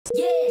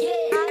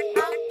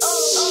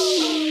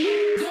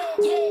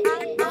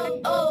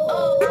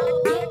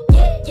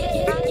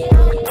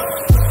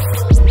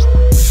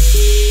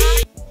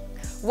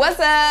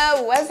What's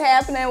up? What's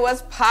happening?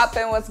 What's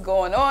popping? What's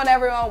going on,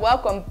 everyone?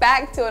 Welcome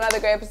back to another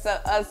great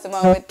episode of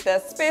Simone with the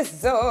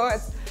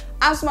Sports.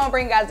 I'm Simone,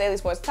 bringing guys daily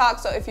sports talk.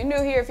 So if you're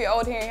new here, if you're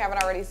old here and you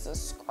haven't already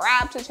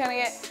subscribed to the channel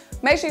yet,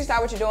 make sure you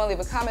start what you're doing, leave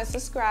a comment,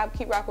 subscribe,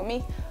 keep rocking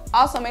with me.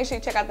 Also, make sure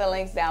you check out the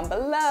links down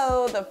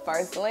below. The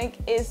first link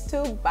is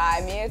to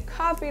buy me a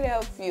coffee to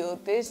help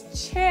fuel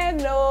this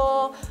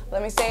channel.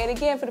 Let me say it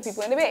again for the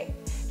people in the back.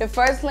 The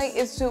first link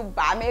is to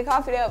buy me a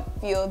coffee to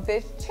help fuel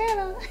this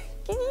channel.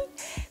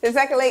 The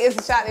second link is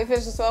to shop the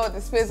official store with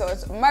the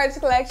Sports merch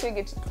collection.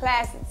 Get your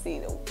classic tee,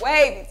 the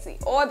wavy tee,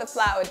 or the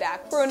flower dye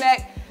crew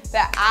neck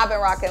that I've been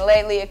rocking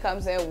lately. It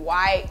comes in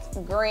white,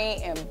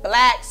 green, and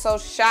black. So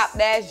shop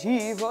that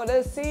G for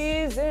the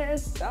season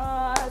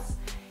starts.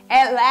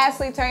 And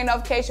lastly, turn your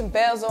notification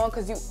bells on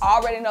because you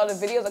already know the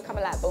videos are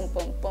coming like boom,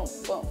 boom, boom,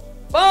 boom,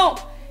 boom.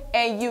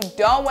 And you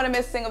don't want to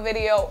miss a single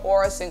video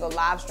or a single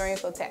live stream.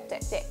 So tap,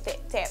 tap, tap, tap,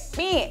 tap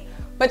in.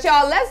 But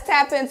y'all, let's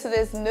tap into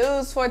this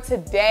news for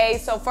today.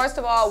 So first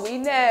of all, we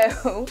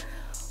know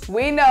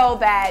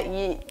that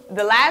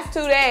the last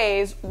 2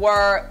 days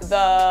were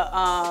the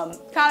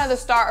kind of the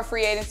start of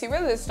free agency,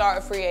 really the start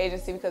of free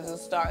agency because it was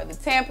the start of the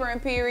tampering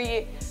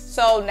period.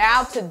 So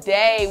now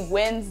today,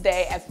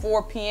 Wednesday at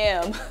 4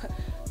 p.m.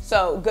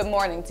 So good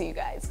morning to you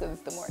guys because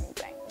it's the morning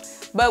thing.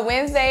 But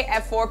Wednesday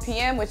at 4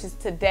 p.m., which is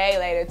today,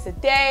 later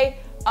today,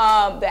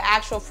 the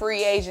actual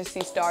free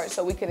agency starts,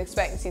 so we can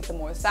expect to see some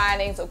more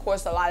signings. Of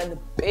course, a lot of the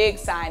big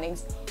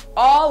signings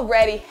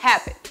already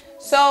happened.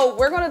 So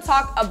we're going to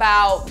talk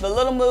about the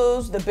little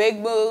moves, the big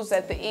moves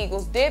that the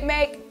Eagles did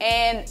make,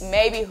 and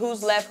maybe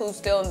who's left, who's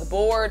still on the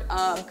board,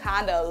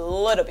 kind of a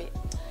little bit.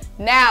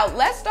 Now,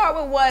 let's start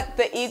with what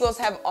the Eagles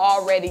have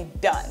already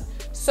done.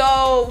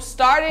 So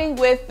starting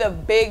with the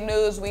big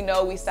news, we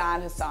know we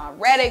signed HAASAN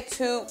REDDICK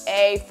to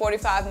a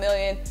 $45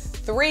 million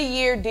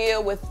 3-year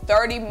deal with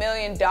 $30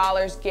 million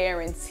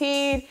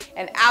guaranteed,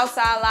 an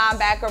outside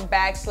linebacker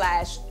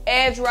 /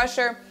 edge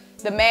rusher.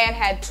 The man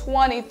had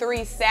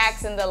 23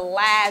 sacks in the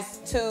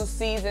last 2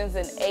 seasons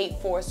and 8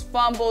 forced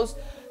fumbles.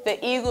 The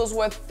Eagles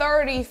were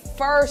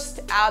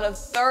 31st out of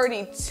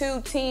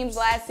 32 teams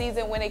last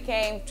season when it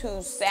came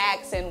to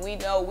sacks, and we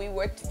know we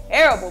were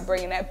terrible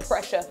bringing that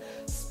pressure,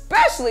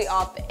 especially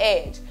off the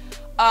edge.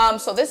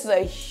 So this is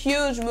a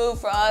huge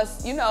move for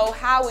us. You know,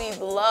 Howie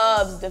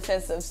loves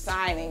defensive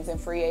signings and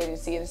free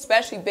agency, and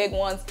especially big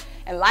ones.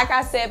 And like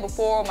I said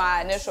before,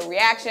 my initial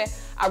reaction,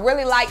 I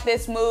really like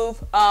this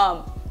move.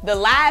 The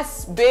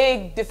last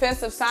big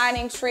defensive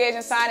signings, free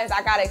agent signings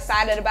I got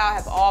excited about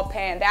have all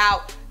panned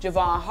out.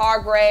 Javon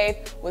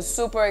Hargrave, was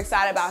super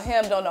excited about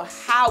him. Don't know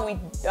how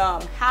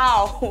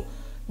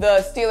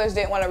the Steelers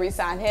didn't want to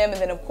re-sign him.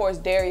 And then, of course,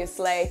 Darius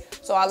Slay.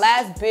 So our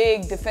last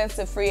big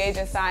defensive free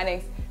agent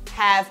signings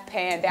have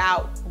panned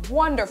out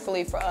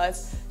wonderfully for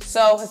us.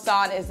 So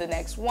HAASAN is the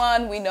next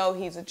one. We know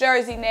he's a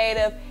Jersey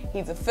native.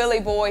 He's a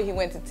Philly boy. He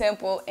went to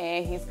Temple,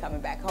 and he's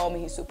coming back home,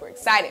 and he's super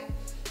excited.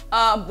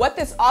 What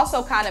this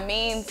also kind of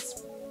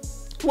means,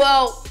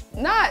 well,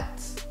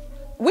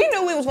 we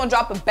knew we was going to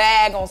drop a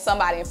bag on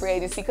somebody in free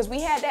agency because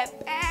we had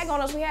that bag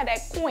on us. We had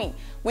that coin.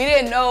 We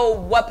didn't know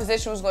what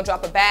position we was going to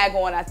drop a bag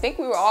on. I think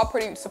we were all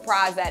pretty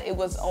surprised that it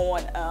was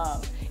on,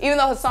 even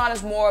though HAASAN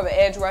is more of an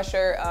edge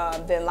rusher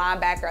than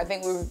linebacker, I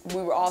think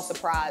we were all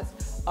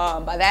surprised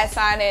by that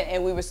signing,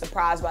 and we were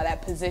surprised by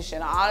that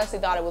position. I honestly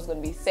thought it was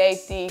going to be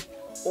safety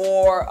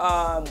or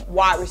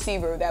wide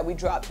receiver that we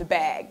dropped the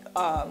bag.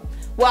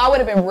 Well, I would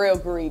have been real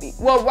greedy.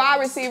 Well,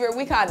 wide receiver,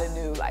 we kind of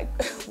knew, like,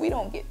 we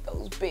don't get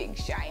those big,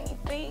 shiny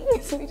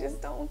things. We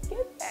just don't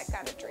get that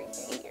kind of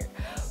treatment here.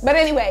 But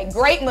anyway,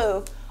 great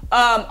move.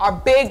 Our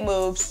big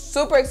move,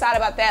 super excited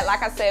about that.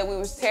 Like I said, we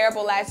was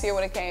terrible last year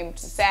when it came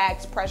to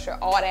sacks, pressure,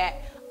 all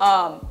that.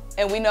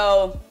 And we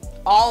know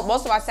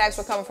most of our sacks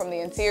were coming from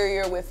the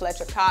interior with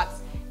Fletcher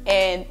Cox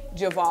and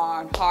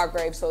Javon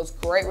Hargrave. So it's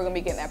great. We're going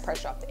to be getting that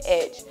pressure off the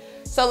edge.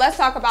 So let's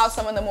talk about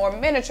some of the more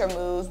miniature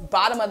moves,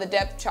 bottom of the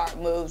depth chart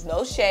moves.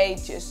 No shade,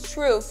 just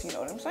truth. You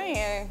know what I'm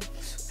saying?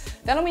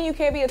 That don't mean you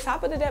can't be at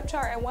top of the depth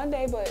chart in one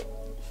day, but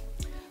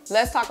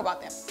let's talk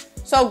about them.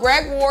 So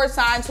Greg Ward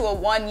signed to a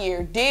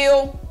 1-year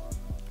deal.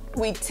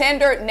 We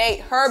tendered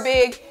Nate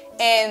Herbig,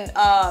 and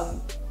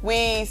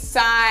we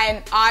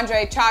signed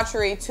Andre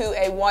Chachri to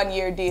a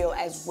 1-year deal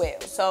as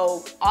well.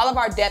 So all of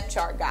our depth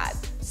chart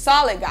guys,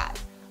 solid guys.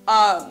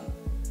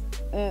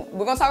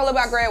 We're going to talk a little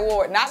about Greg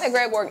Ward. Not that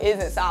Greg Ward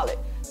isn't solid,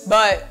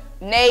 but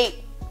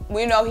Nate,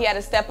 we know he had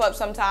to step up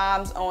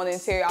sometimes on the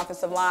interior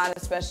offensive line,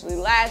 especially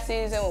last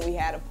season when we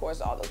had, of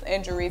course, all those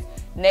injuries.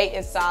 Nate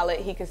is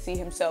solid. He can see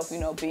himself, you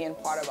know, being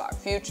part of our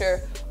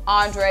future.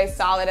 Andre,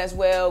 solid as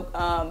well.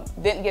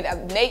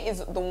 Nate is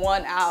the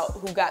one out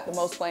who got the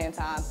most playing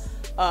time,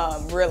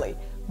 really,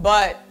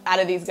 but out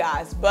of these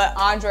guys. But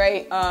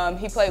Andre,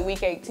 he played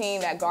week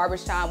 18, that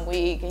garbage time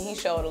week, and he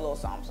showed a little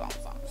something,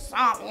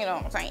 you know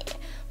what I'm saying?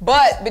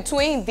 But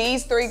between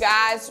these 3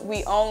 guys,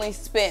 we only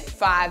spent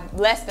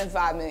less than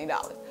 $5 million.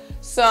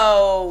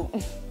 So,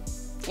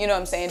 you know what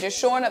I'm saying? Just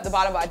shoring up the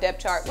bottom of our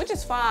depth chart, which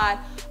is fine.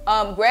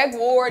 Greg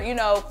Ward, you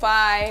know,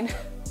 fine.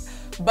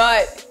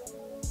 But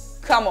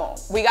come on.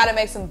 We got to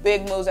make some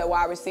big moves at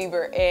wide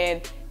receiver,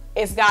 and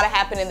it's got to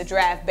happen in the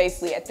draft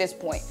basically at this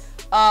point.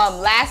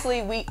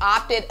 Lastly, we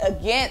opted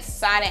against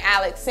signing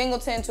Alex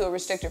Singleton to a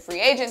restricted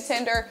free agent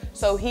tender,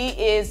 so he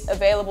is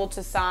available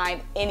to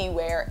sign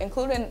anywhere,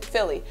 including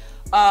Philly.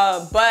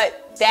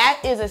 But that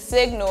is a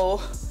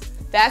signal.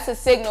 That's a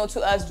signal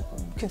to us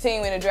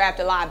continuing to draft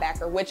a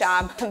linebacker, which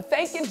I'm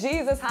thanking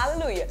Jesus,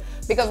 hallelujah.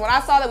 Because when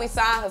I saw that we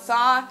signed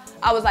HAASAN,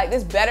 I was like,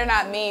 this better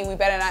not mean we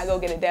better not go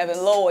get a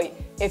Devin Lloyd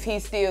if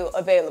he's still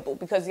available,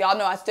 because y'all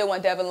know I still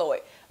want Devin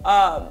Lloyd.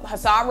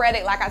 HAASAN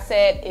Reddick, like I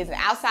said, is an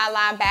outside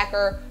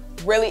linebacker,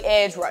 really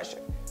edge rusher.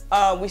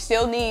 We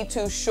still need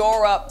to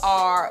shore up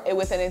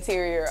with an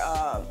interior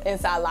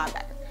inside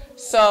linebacker.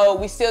 So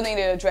we still need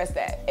to address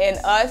that. And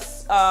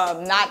us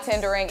not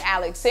tendering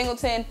Alex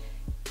Singleton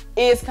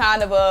is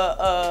kind of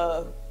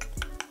a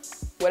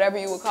whatever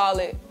you would call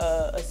it,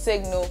 a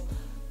signal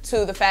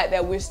to the fact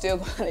that we're still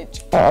going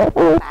to draft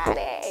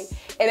somebody.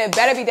 And it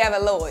better be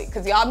Devin Lloyd,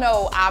 because y'all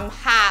know I'm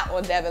high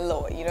on Devin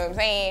Lloyd, you know what I'm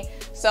saying?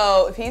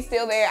 So if he's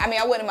still there, I mean,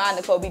 I wouldn't mind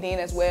the Kobe Dean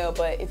as well,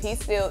 but if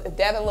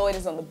Devin Lloyd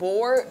is on the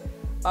board,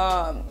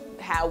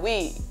 how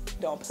we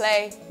don't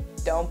play.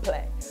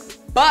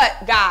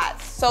 But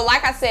guys, so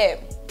like I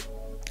said,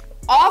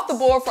 off the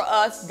board for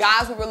us,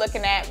 guys we were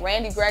looking at,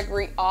 Randy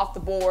Gregory off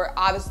the board.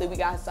 Obviously, we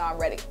got HAASAN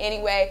Reddick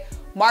anyway.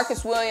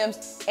 Marcus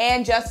Williams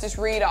and Justice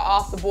Reed are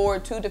off the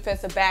board, 2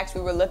 defensive backs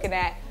we were looking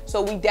at.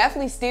 So we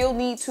definitely still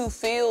need to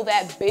fill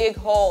that big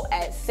hole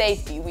at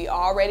safety. We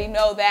already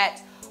know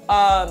that.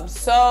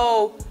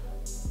 So,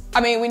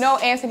 I mean, we know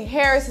Anthony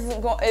Harris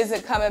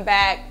isn't coming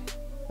back.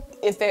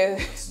 If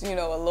there's, you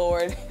know, a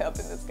Lord up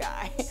in the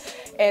sky,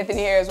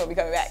 Anthony Harris won't be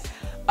coming back.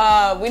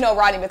 We know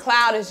Rodney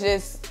McLeod is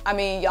just, I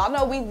mean, y'all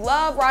know we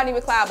love Rodney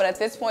McLeod, but at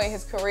this point in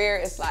his career,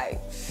 it's like,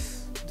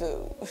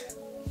 dude,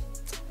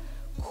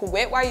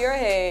 quit while you're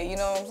ahead, you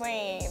know what I'm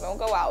saying? Don't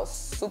go out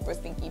super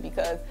stinky,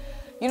 because,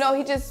 you know,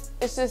 he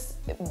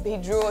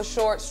drew a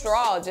short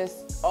straw,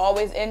 just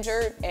always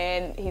injured,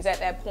 and he's at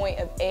that point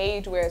of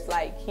age where it's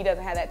like he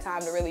doesn't have that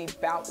time to really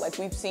bounce. Like,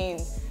 we've seen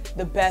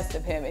the best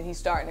of him, and he's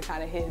starting to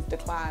kind of hit his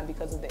decline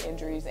because of the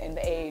injuries and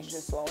the age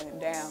just slowing him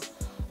down.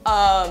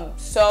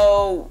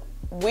 So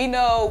we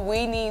know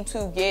we need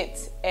to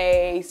get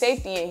a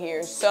safety in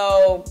here.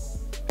 So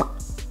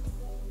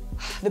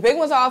the big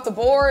ones are off the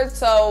board,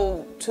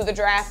 so to the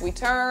draft we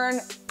turn.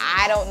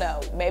 I don't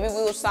know. Maybe we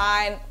will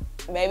sign.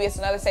 Maybe it's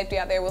another safety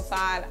out there we'll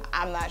sign.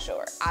 I'm not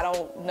sure. I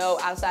don't know,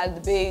 outside of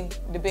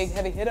the big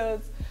heavy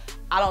hitters.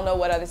 I don't know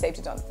what other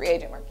safeties on the free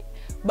agent market.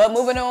 But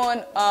moving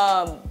on,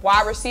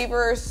 wide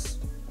receivers,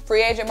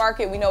 free agent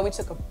market, we know we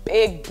took a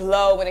big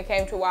blow when it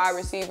came to wide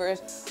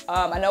receivers.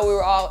 I know we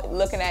were all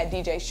looking at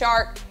DJ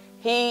Shark.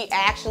 He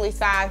actually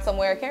signed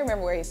somewhere. I can't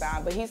remember where he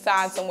signed, but he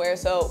signed somewhere,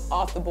 so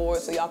off the board,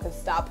 so y'all can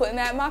stop putting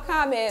that in my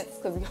comments,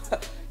 because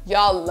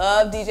y'all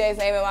love DJ's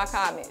name in my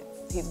comments.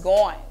 He's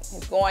gone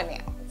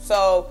now.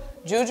 So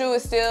Juju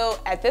is still,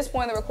 at this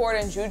point in the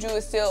recording, Juju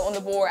is still on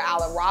the board,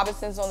 Allen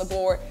Robinson's on the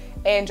board,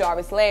 and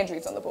Jarvis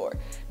Landry's on the board.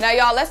 Now,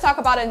 y'all, let's talk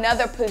about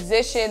another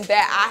position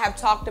that I have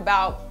talked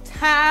about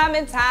time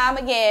and time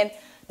again,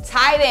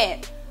 tight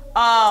end.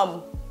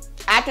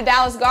 After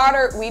Dallas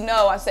Goedert, we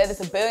know, I said this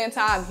a billion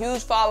times,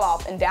 huge fall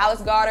off, and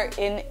Dallas Goedert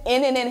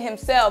in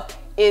himself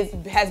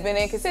has been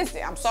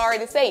inconsistent. I'm sorry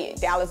to say it.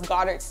 Dallas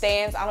Goedert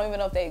stands, I don't even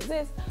know if they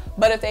exist,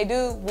 but if they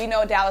do, we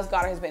know Dallas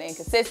Goedert has been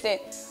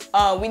inconsistent.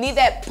 We need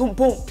that boom,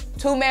 boom,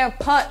 2-man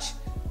punch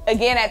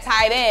again at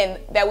tight end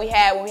that we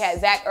had when we had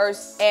Zach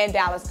Ertz and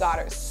Dallas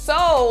Goedert. So,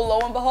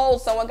 lo and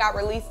behold, someone got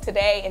released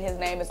today, and his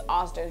name is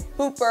Austin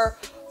Hooper,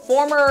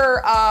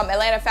 former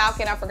Atlanta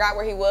Falcon. I forgot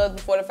where he was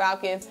before the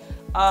Falcons.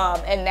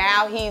 And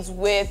now he was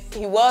with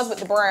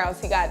the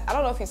Browns. I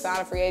don't know if he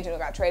signed a free agent or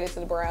got traded to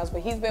the Browns,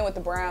 but he's been with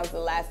the Browns the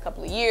last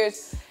couple of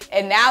years.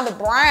 And now the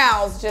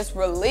Browns just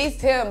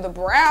released him. The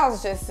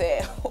Browns just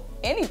said,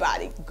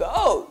 anybody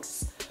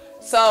goes.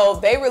 So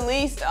they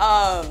released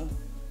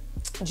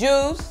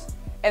Juice,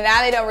 and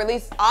now they done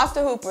released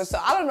Austin Hooper. So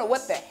I don't know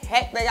what the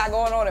heck they got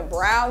going on in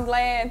Browns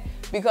land,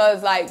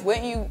 because like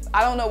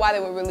I don't know why they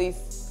would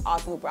release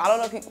Austin Hooper. I don't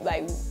know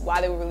why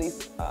they would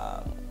release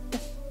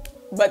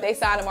but they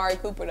signed Amari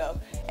Cooper though.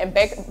 And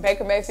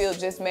Baker Mayfield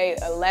just made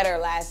a letter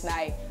last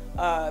night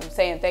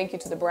saying thank you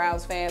to the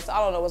Browns fans. So I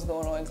don't know what's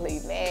going on in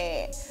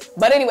Cleveland.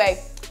 But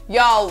anyway,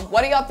 y'all,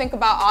 what do y'all think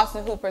about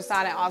Austin Hooper,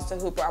 signing Austin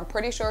Hooper? I'm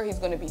pretty sure he's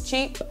going to be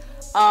cheap.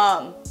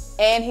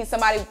 And he's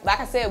somebody, like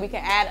I said, we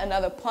can add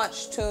another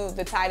punch to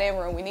the tight end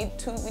room. We need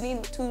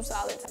two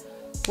solid.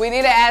 We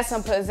need to add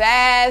some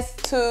pizzazz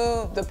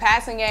to the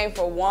passing game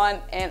for one,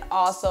 and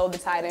also the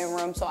tight end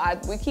room. So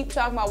we keep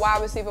talking about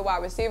wide receiver,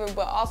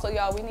 but also,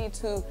 y'all, we need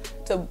to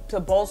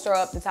bolster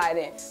up the tight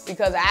end,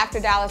 because after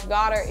Dallas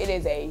Goedert, it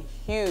is a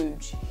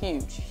huge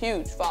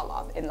fall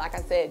off. And like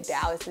I said,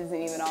 Dallas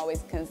isn't even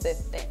always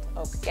consistent.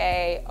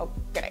 Okay.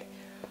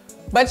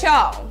 But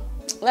y'all,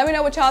 let me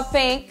know what y'all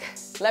think.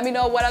 Let me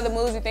know what other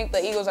moves you think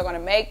the Eagles are going to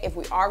make, if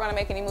we are going to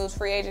make any moves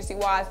free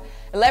agency-wise.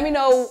 And let me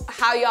know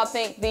how y'all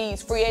think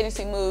these free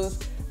agency moves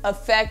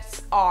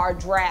affects our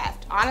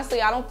draft.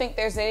 Honestly, I don't think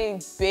there's any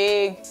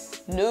big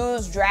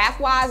news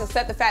draft-wise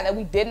except the fact that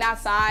we did not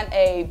sign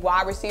a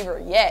wide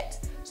receiver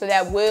yet. So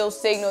that will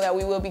signal that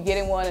we will be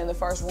getting one in the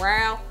first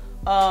round.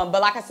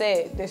 But like I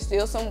said, there's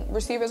still some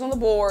receivers on the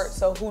board,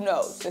 so who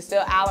knows? There's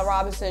still Allen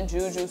Robinson,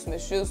 Juju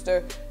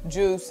Smith-Schuster,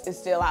 Juice is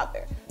still out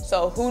there.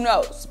 So who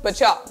knows? But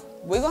y'all,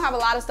 we're going to have a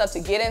lot of stuff to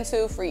get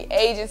into, free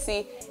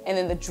agency, and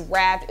then the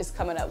draft is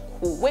coming up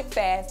quick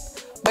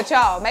fast. But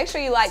y'all, make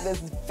sure you like this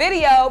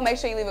video. Make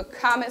sure you leave a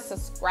comment,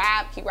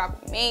 subscribe, keep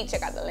rocking with me.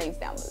 Check out the links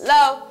down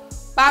below.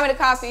 Buy me the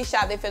coffee,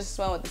 shop the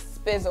official Symone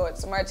with the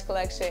Spizzords merch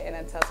collection. And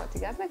until I talk to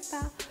you guys next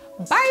time,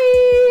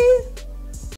 bye!